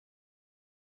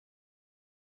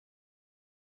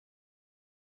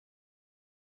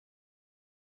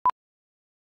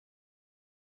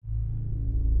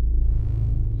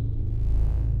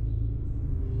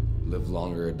Live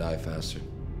longer or die faster.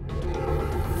 I'm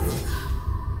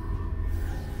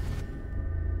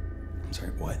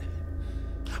sorry, what?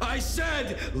 I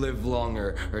said live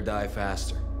longer or die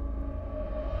faster.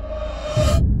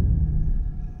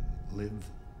 Live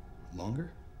longer?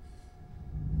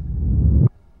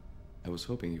 I was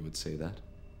hoping you would say that.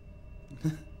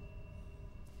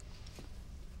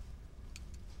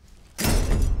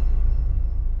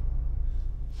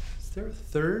 Is there a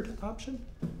third option?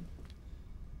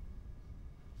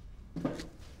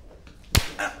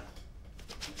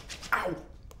 Ow!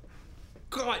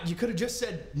 God, you could have just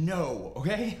said no,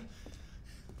 okay?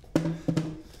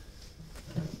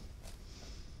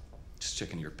 Just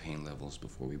checking your pain levels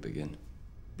before we begin.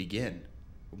 Begin?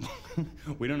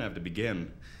 We don't have to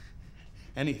begin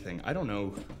anything. I don't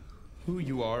know who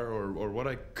you are or what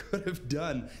I could have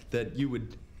done that you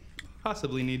would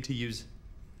possibly need to use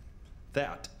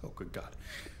that. Oh, good God.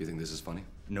 You think this is funny?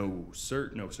 No,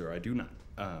 sir. No, sir, I do not.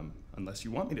 Unless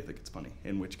you want me to think it's funny,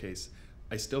 in which case,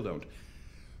 I still don't.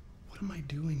 What am I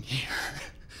doing here?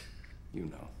 You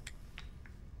know.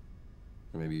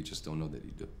 Or maybe you just don't know that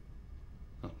you do.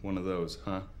 Oh, one of those,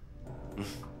 huh?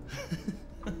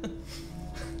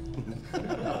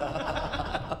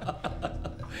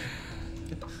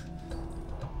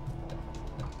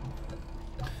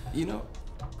 You know,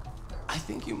 I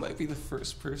think you might be the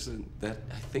first person that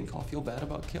I think I'll feel bad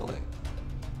about killing.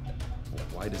 Well,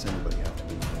 why does anybody have to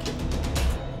be killed?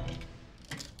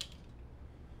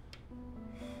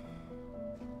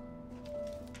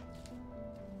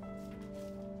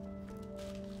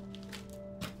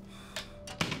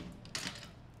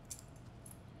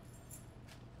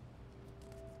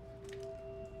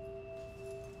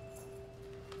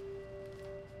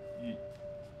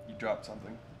 You dropped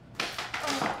something.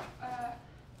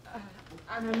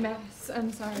 I'm a mess.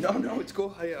 I'm sorry. No, it's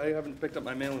cool. I haven't picked up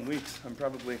my mail in weeks. I'm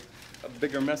probably a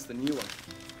bigger mess than you are.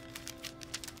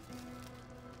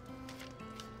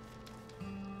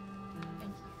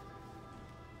 Thank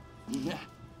you. Yeah.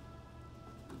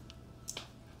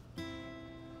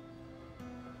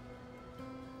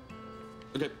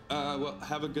 Okay, well,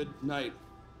 have a good night.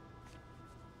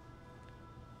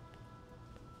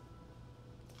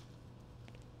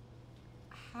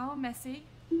 How messy?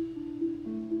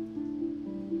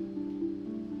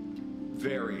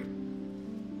 Very.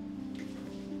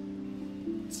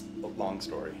 It's a long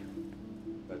story.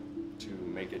 But to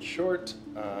make it short,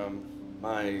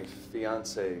 my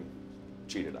fiance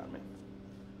cheated on me.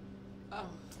 Oh.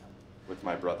 With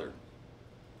my brother.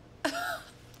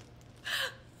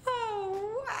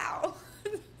 Oh, wow.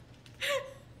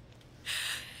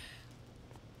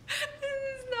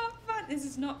 This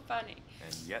is not funny.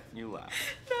 And yet you laugh.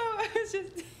 No,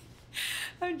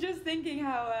 I'm just thinking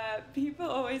how people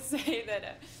always say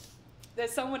that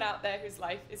there's someone out there whose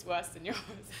life is worse than yours.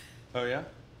 Oh, yeah?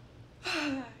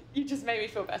 You just made me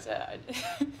feel better.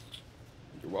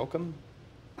 You're welcome.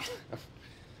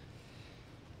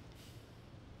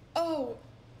 Oh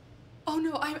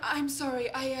no, I'm sorry.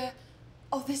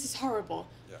 Oh, this is horrible.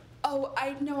 Yeah. Oh,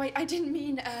 I didn't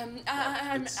mean. I'm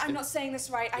not saying this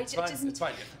right. It's fine. It's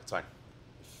fine. It's fine.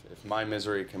 If my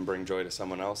misery can bring joy to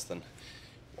someone else, then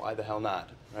why the hell not,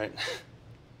 right?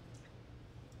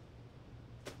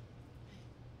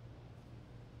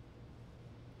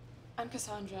 I'm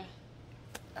Cassandra.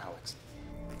 Alex.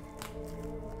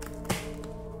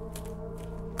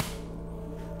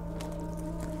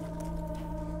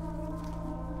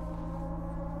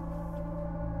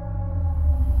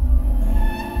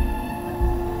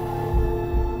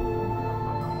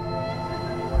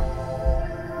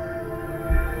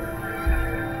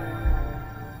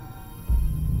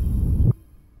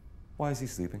 Why is he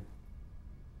sleeping?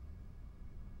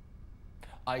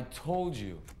 I told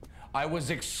you, I was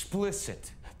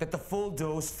explicit that the full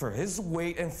dose for his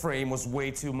weight and frame was way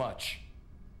too much.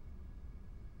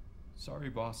 Sorry,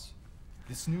 boss.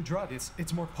 This new drug,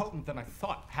 it's more potent than I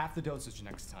thought. Half the dosage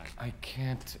next time. I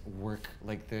can't work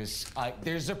like this.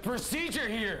 There's a procedure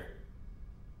here.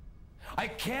 I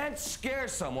can't scare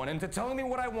someone into telling me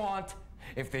what I want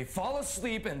if they fall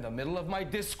asleep in the middle of my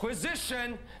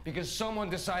disquisition because someone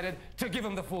decided to give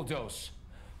them the full dose.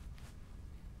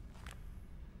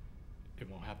 It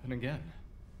won't happen again.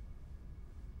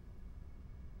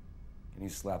 Can you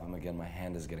slap him again? My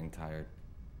hand is getting tired.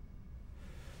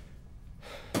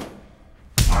 You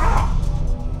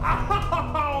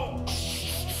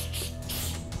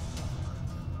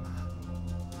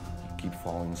keep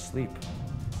falling asleep.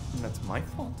 And that's my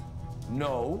fault?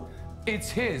 No, it's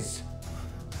his.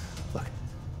 Look,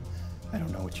 I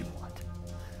don't know what you want,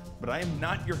 but I am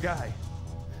not your guy.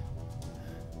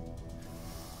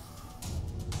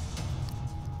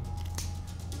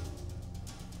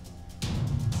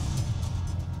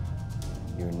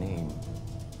 Your name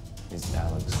is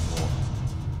Alex Moore,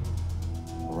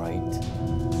 right?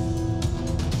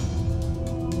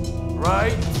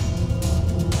 Right?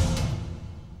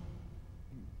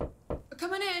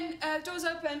 Come on in. Door's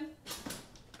open.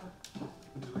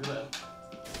 Look at that.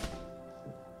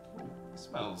 It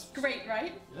smells Great,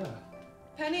 right? Yeah.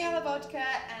 Penny a la vodka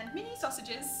and mini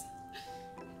sausages.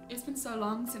 It's been so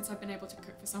long since I've been able to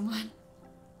cook for someone.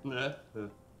 Yeah.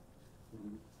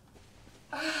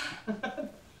 I'm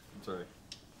sorry.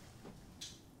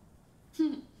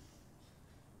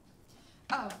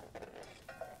 Oh.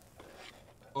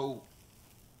 Oh.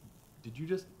 Did you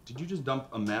just dump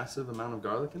a massive amount of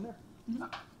garlic in there?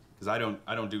 Because I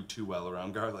don't do too well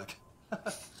around garlic.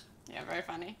 Yeah, very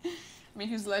funny. I mean,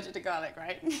 who's allergic to garlic,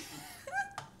 right?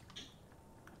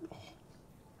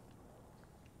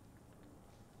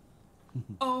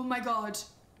 Oh my god.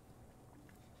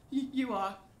 You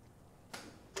are.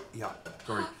 Yeah,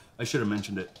 sorry. I should have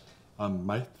mentioned it.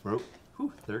 My throat,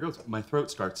 whew, there it goes. My throat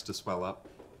starts to swell up,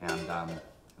 and then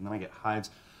I get hives.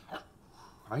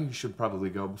 I should probably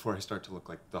go before I start to look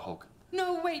like the Hulk.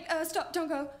 No, wait, stop, don't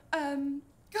go.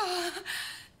 God,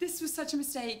 this was such a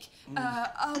mistake.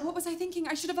 What was I thinking?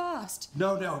 I should have asked.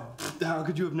 No, how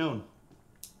could you have known?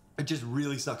 It just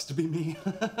really sucks to be me,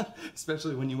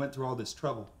 especially when you went through all this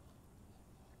trouble.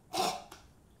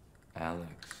 Alex.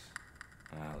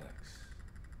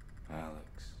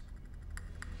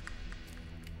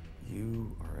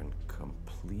 You are in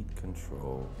complete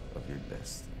control of your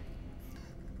destiny.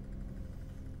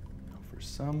 For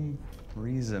some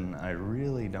reason, I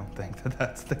really don't think that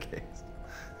that's the case.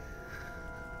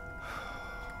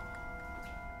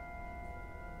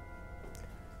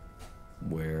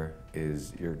 Where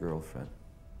is your girlfriend?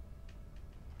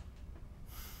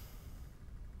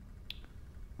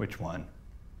 Which one?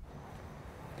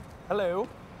 Hello.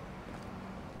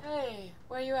 Hey,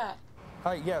 where you at?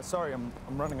 Hi, yeah, sorry, I'm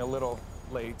running a little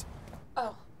late.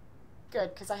 Oh,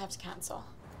 good, because I have to cancel.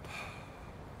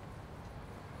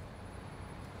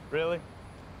 Really?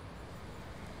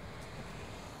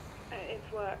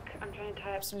 It's work. I'm trying to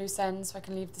tie up some loose ends so I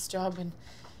can leave this job and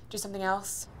do something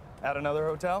else. At another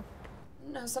hotel?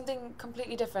 No, something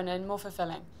completely different and more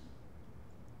fulfilling.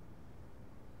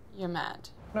 You're mad.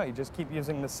 No, you just keep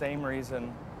using the same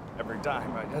reason every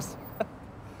time. I just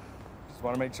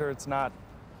want to make sure it's not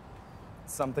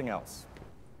something else.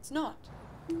 It's not.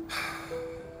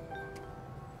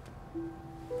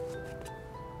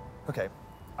 Okay,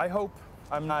 I hope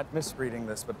I'm not misreading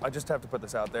this, but I just have to put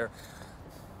this out there.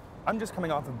 I'm just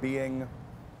coming off of being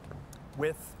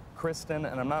with Kristen,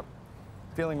 and I'm not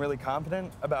feeling really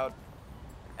confident about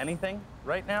anything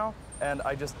right now, and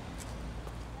I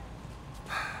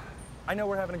know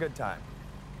we're having a good time.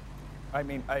 I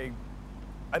mean, I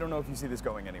don't know if you see this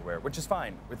going anywhere, which is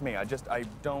fine with me. I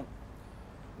don't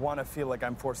want to feel like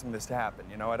I'm forcing this to happen,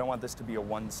 you know? I don't want this to be a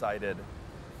one-sided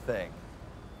thing.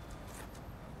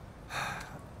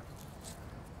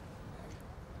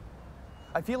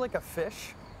 I feel like a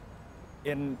fish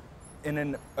in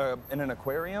an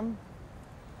aquarium,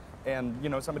 and you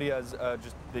know, somebody has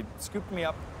they scooped me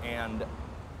up and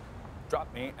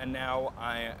dropped me, and now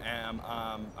I'm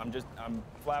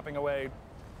flapping away,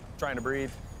 trying to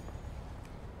breathe.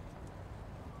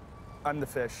 I'm the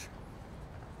fish,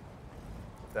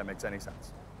 if that makes any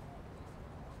sense.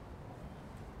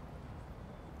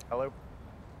 Hello?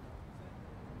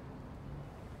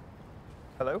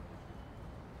 Hello?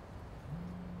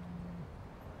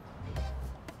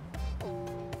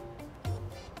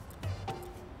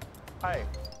 Hi.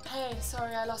 Hey,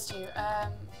 sorry, I lost you.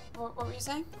 What were you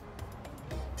saying?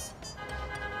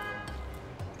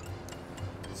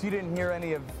 So you didn't hear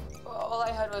any of... All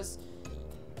I heard was,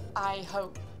 I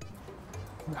hope.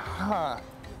 Huh.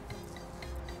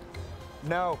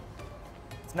 No,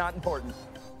 it's not important.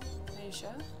 Are you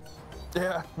sure?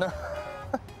 Yeah, no.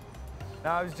 No,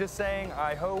 I was just saying,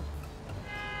 I hope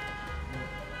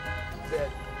that,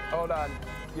 hold on.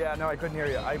 Yeah, no, I couldn't hear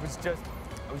you. I was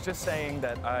just saying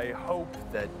that I hope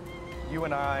that you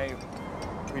and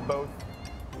we both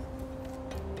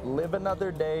live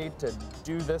another day to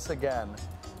do this again.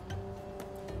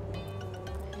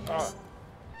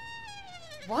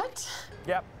 What?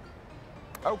 Yep.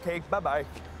 Okay, bye-bye.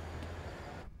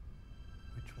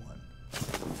 Which one?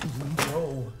 You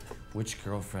know which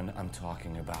girlfriend I'm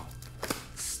talking about.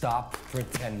 Stop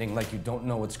pretending like you don't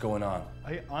know what's going on.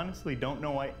 I honestly don't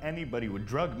know why anybody would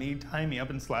drug me, tie me up,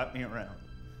 and slap me around.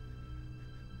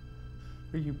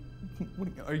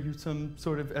 Are you some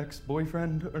sort of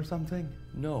ex-boyfriend or something?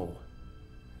 No.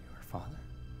 Your father?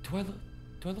 Do I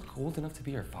look old enough to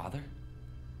be your father?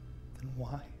 Then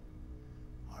why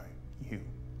are you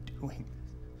doing this?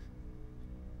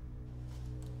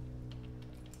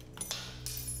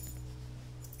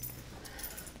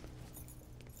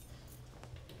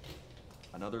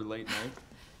 Another late night?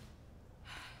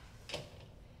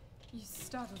 You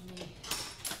startled me.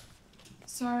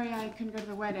 Sorry I couldn't go to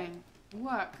the wedding.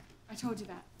 Work. I told you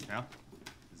that. Yeah?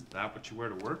 Is that what you wear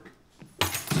to work? I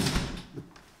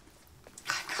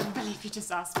can't believe you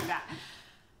just asked me that.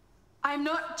 I'm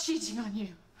not cheating on you,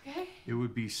 okay? It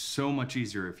would be so much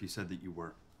easier if you said that you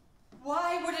were.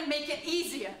 Why would it make it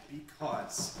easier?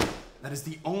 Because that is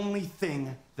the only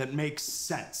thing that makes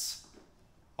sense.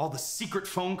 All the secret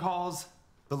phone calls,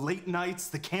 the late nights,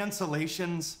 the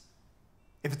cancellations.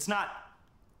 If it's not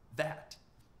that,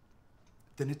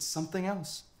 then it's something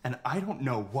else. And I don't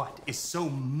know what is so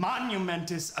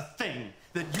monumentous a thing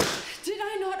that you... Did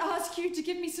I not ask you to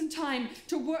give me some time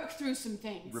to work through some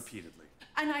things? Repeatedly.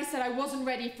 And I said I wasn't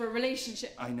ready for a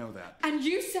relationship. I know that. And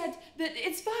you said that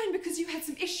it's fine because you had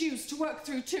some issues to work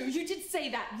through too. You did say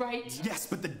that, right? Yes,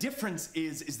 but the difference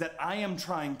is that I am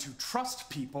trying to trust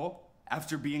people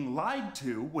after being lied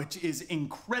to, which is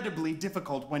incredibly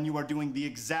difficult when you are doing the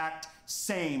exact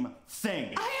same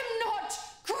thing. I am not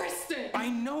Kristen! I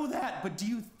know that, but do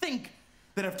you think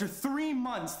that after 3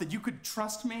 months that you could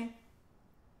trust me?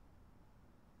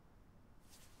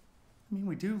 I mean,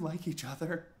 we do like each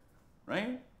other,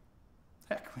 right?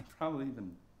 Heck, we probably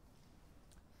even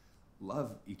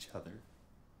love each other.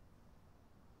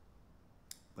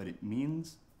 But it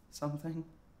means something.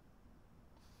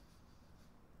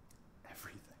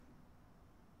 Everything.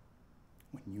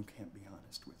 When you can't be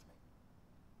honest with me.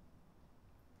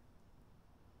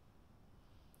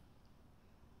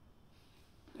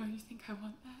 Don't you think I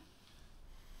want that?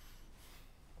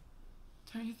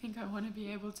 Don't you think I want to be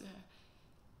able to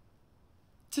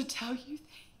tell you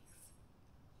things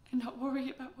and not worry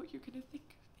about what you're going to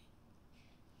think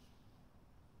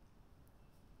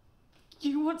of me?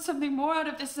 You want something more out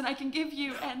of this than I can give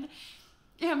you, and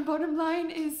bottom line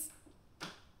is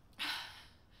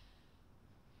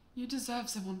you deserve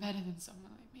someone better than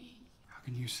someone like me. How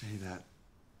can you say that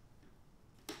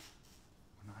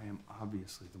when I am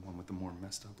obviously the one with the more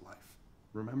messed up life?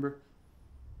 Remember?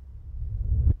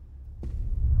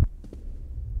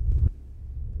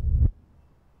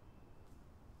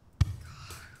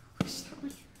 I wish that were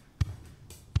true.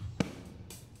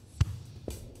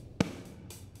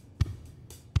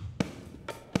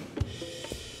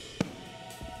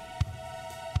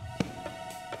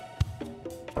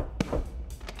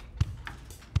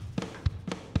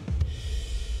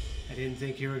 I didn't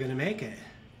think you were gonna make it.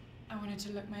 I wanted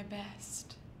to look my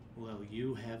best. Well,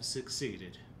 you have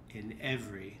succeeded in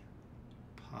every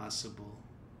possible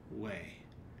way.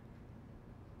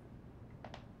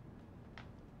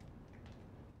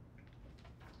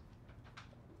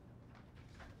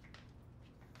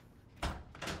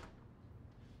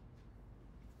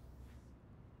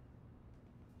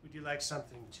 Would you like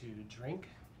something to drink?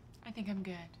 I think I'm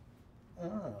good.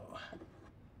 Oh.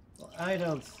 Well, I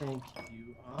don't think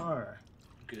you are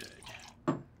good.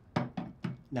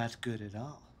 Not good at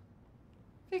all.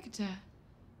 Victor,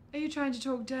 are you trying to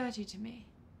talk dirty to me?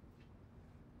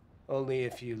 Only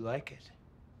if you like it.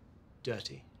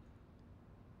 Dirty.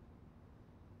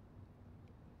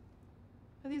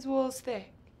 Are these walls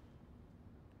thick?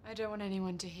 I don't want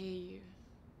anyone to hear you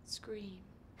scream.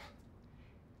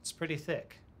 It's pretty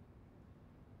thick.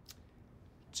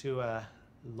 To a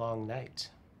long night.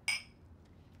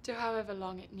 To however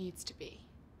long it needs to be.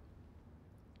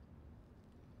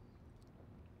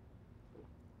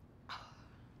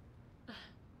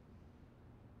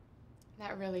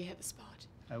 That really hit the spot.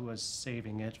 I was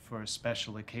saving it for a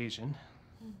special occasion.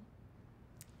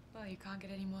 Well, you can't get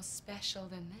any more special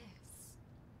than this.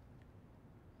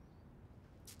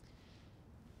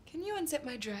 Can you unzip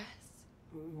my dress?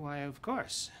 Why, of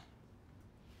course.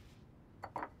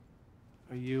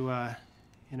 Are you,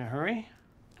 in a hurry?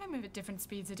 I move at different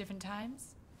speeds at different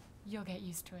times. You'll get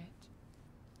used to it.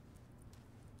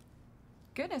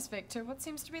 Goodness, Victor, what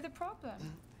seems to be the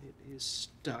problem? It is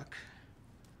stuck.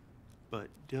 But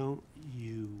don't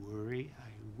you worry,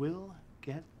 I will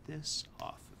get this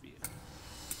off of you.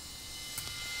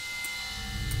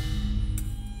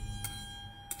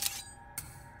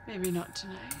 Maybe not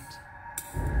tonight.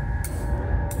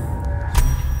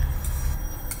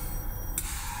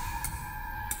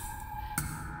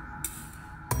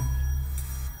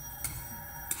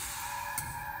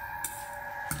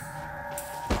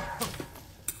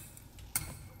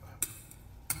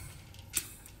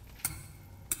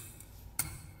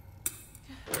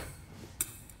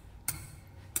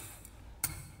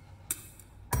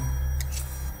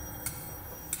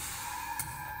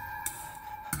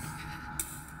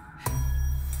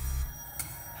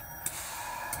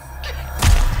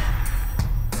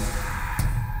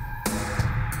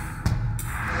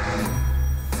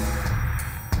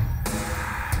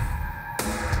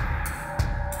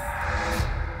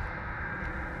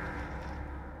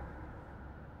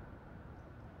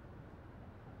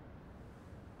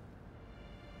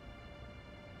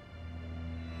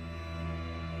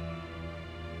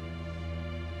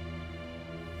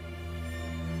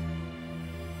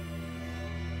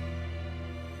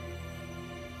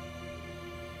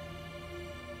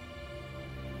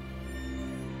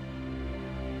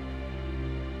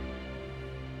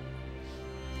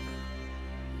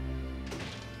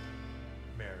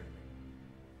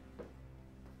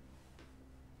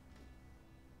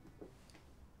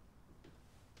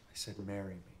 said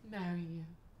marry me. Marry you.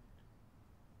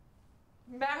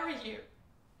 Marry you?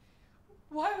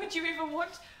 Why would you even want...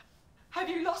 Have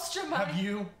you lost your mind? Have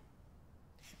you?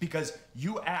 Because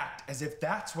you act as if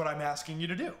that's what I'm asking you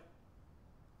to do.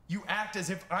 You act as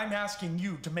if I'm asking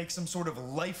you to make some sort of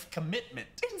life commitment.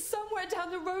 And somewhere down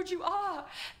the road you are.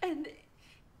 And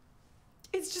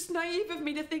it's just naive of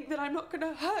me to think that I'm not going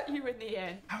to hurt you in the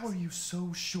end. How are you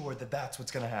so sure that that's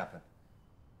what's going to happen?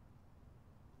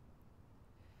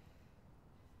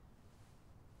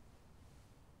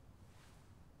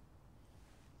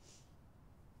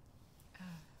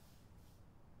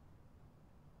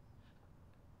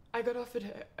 I got offered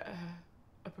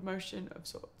a promotion of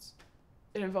sorts.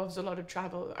 It involves a lot of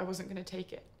travel. I wasn't going to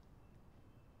take it.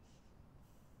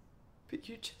 But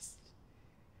you just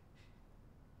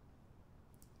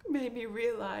made me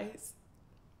realize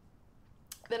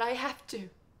that I have to.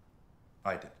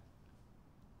 I did.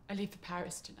 I leave for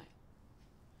Paris tonight.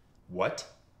 What?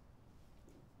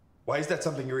 Why is that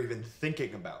something you're even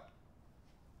thinking about?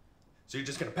 So you're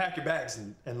just gonna pack your bags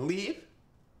and leave?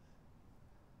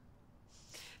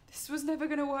 This was never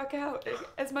going to work out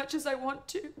as much as I want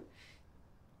to.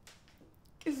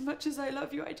 As much as I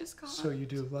love you, I just can't. So you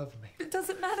do love me. It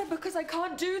doesn't matter because I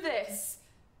can't do this.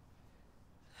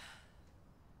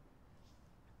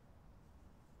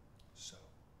 So.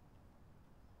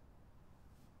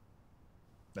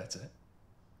 That's it? It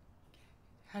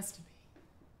has to be.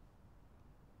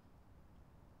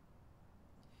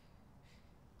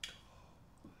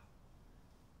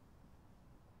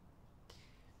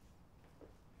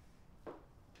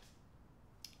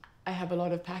 I have a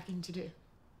lot of packing to do.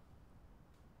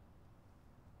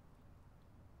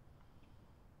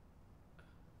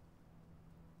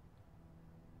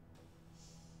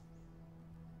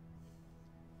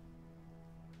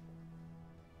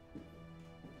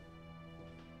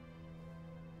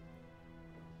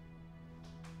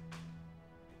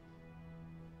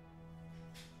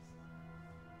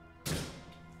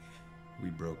 We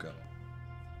broke up.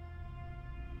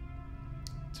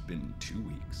 It's been 2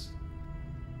 weeks.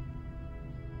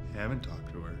 I haven't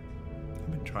talked to her.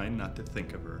 I've been trying not to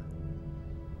think of her.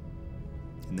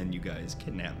 And then you guys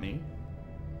kidnap me.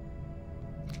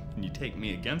 And you take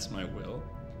me against my will.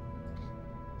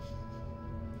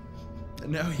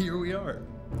 And now here we are.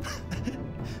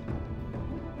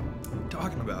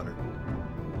 Talking about her.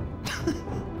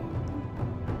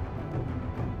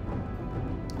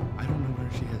 I don't know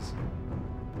where she is.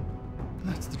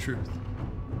 That's the truth.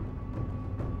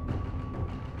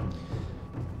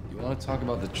 You want to talk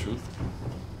about the truth?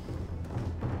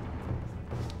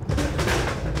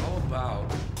 How about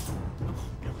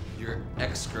your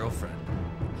ex-girlfriend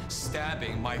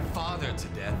stabbing my father to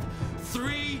death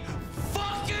 3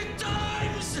 fucking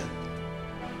times?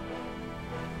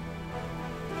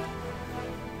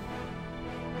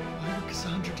 Why would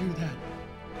Cassandra do that?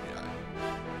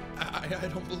 I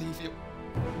don't believe you.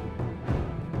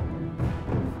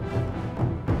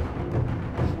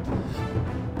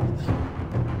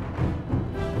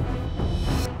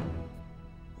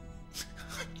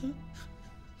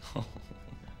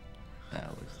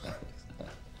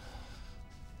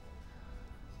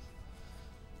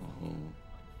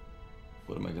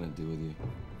 What am I gonna do with you?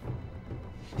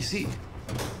 You see,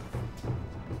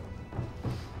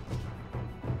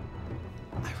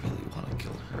 I really want to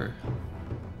kill her.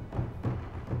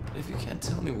 But if you can't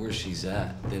tell me where she's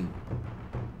at, then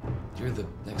you're the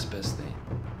next best thing.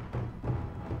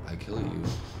 I kill you,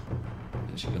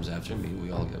 and she comes after me,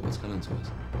 we all get what's coming to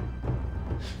us.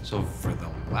 So for the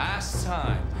last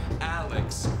time,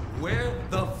 Alex, where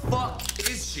the fuck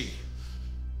is she?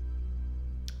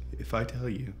 If I tell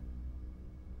you,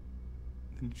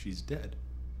 then she's dead.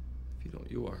 If you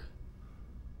don't, you are.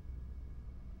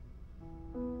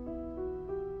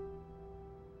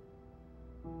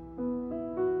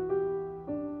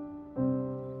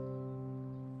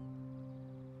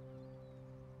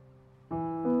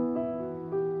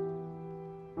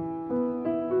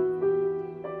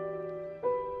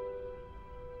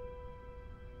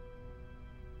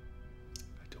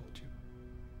 I told you.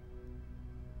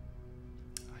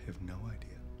 I have no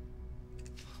idea.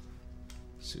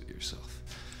 Suit yourself.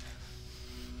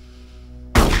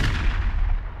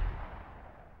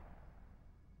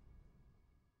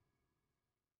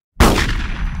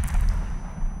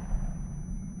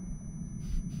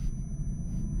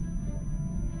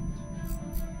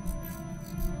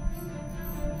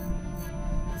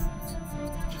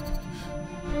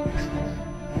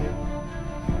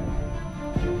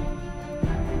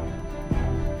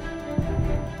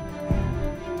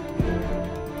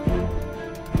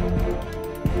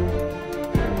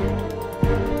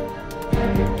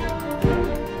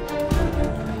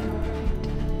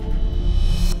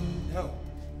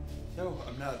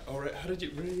 did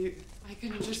you? I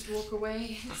couldn't just walk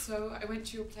away, so I went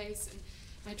to your place and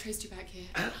I traced you back here.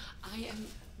 I am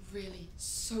really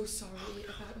so sorry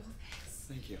about all this.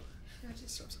 Thank you. I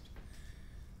just... Stop.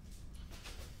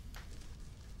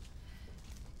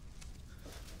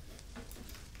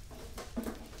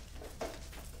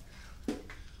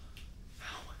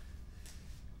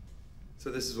 So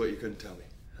this is what you couldn't tell me,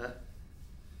 huh?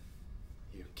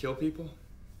 You kill people?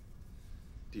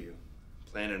 Do you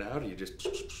plan it out, or you just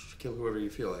kill whoever you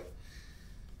feel like?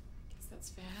 I guess that's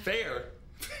fair. Fair?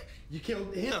 You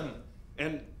killed him,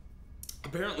 and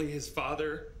apparently his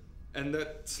father, and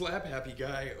that slap-happy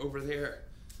guy over there.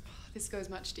 This goes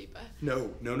much deeper. No.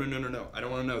 I don't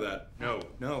want to know that. No.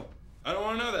 I don't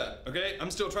want to know that, okay? I'm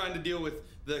still trying to deal with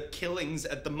the killings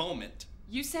at the moment.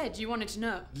 You said you wanted to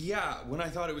know. Yeah, when I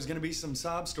thought it was gonna be some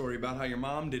sob story about how your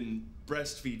mom didn't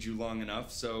breastfeed you long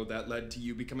enough, so that led to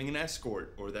you becoming an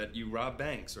escort, or that you robbed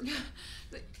banks, or...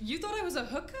 You thought I was a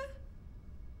hooker?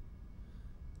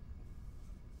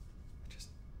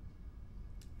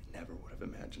 I never would have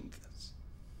imagined this.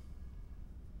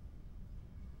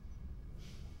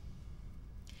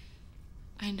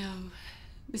 I know.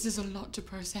 This is a lot to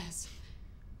process.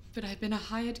 But I've been a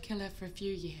hired killer for a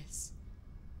few years.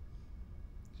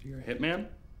 You're a hitman?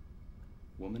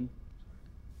 Woman?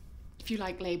 If you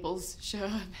like labels,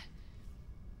 sure.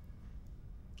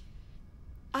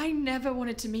 I never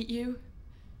wanted to meet you.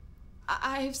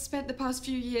 I've spent the past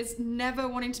few years never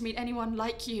wanting to meet anyone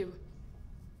like you.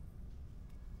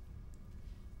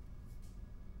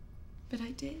 But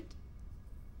I did.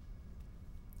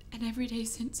 And every day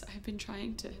since, I've been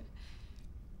trying to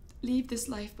leave this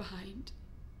life behind.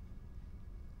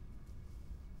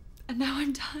 And now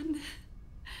I'm done.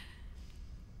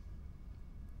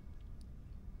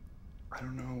 I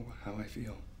don't know how I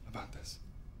feel about this.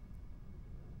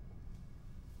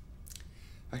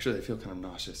 Actually, I feel kind of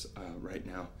nauseous right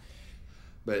now.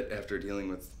 But after dealing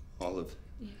with all of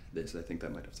this, I think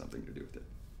that might have something to do with it.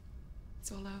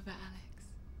 It's all over, Alex.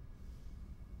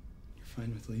 You're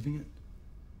fine with leaving it?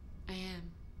 I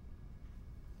am.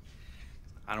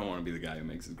 I don't want to be the guy who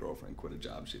makes his girlfriend quit a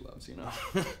job she loves, you know?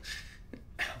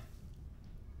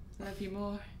 Love you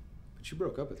more. But you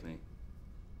broke up with me.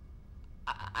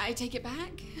 I take it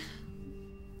back.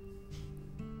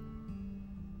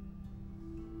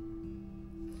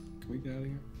 Can we get out of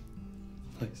here?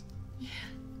 Please. Yeah.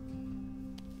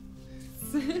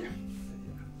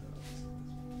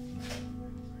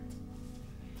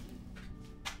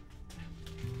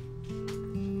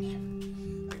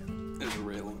 There's a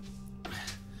railing.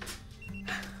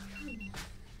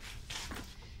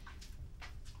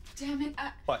 Damn it.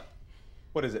 What?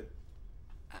 What is it?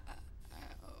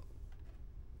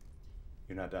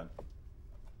 You're not done.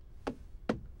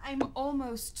 I'm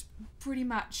almost pretty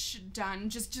much done.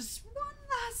 Just one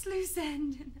last loose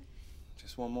end.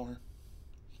 Just one more.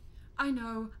 I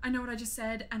know what I just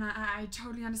said, and I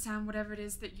totally understand whatever it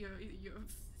is that you're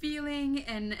feeling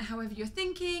and however you're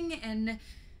thinking, and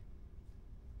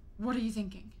what are you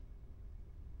thinking?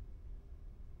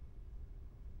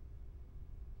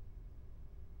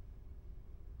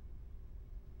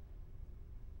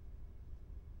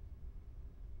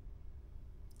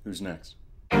 Who's next?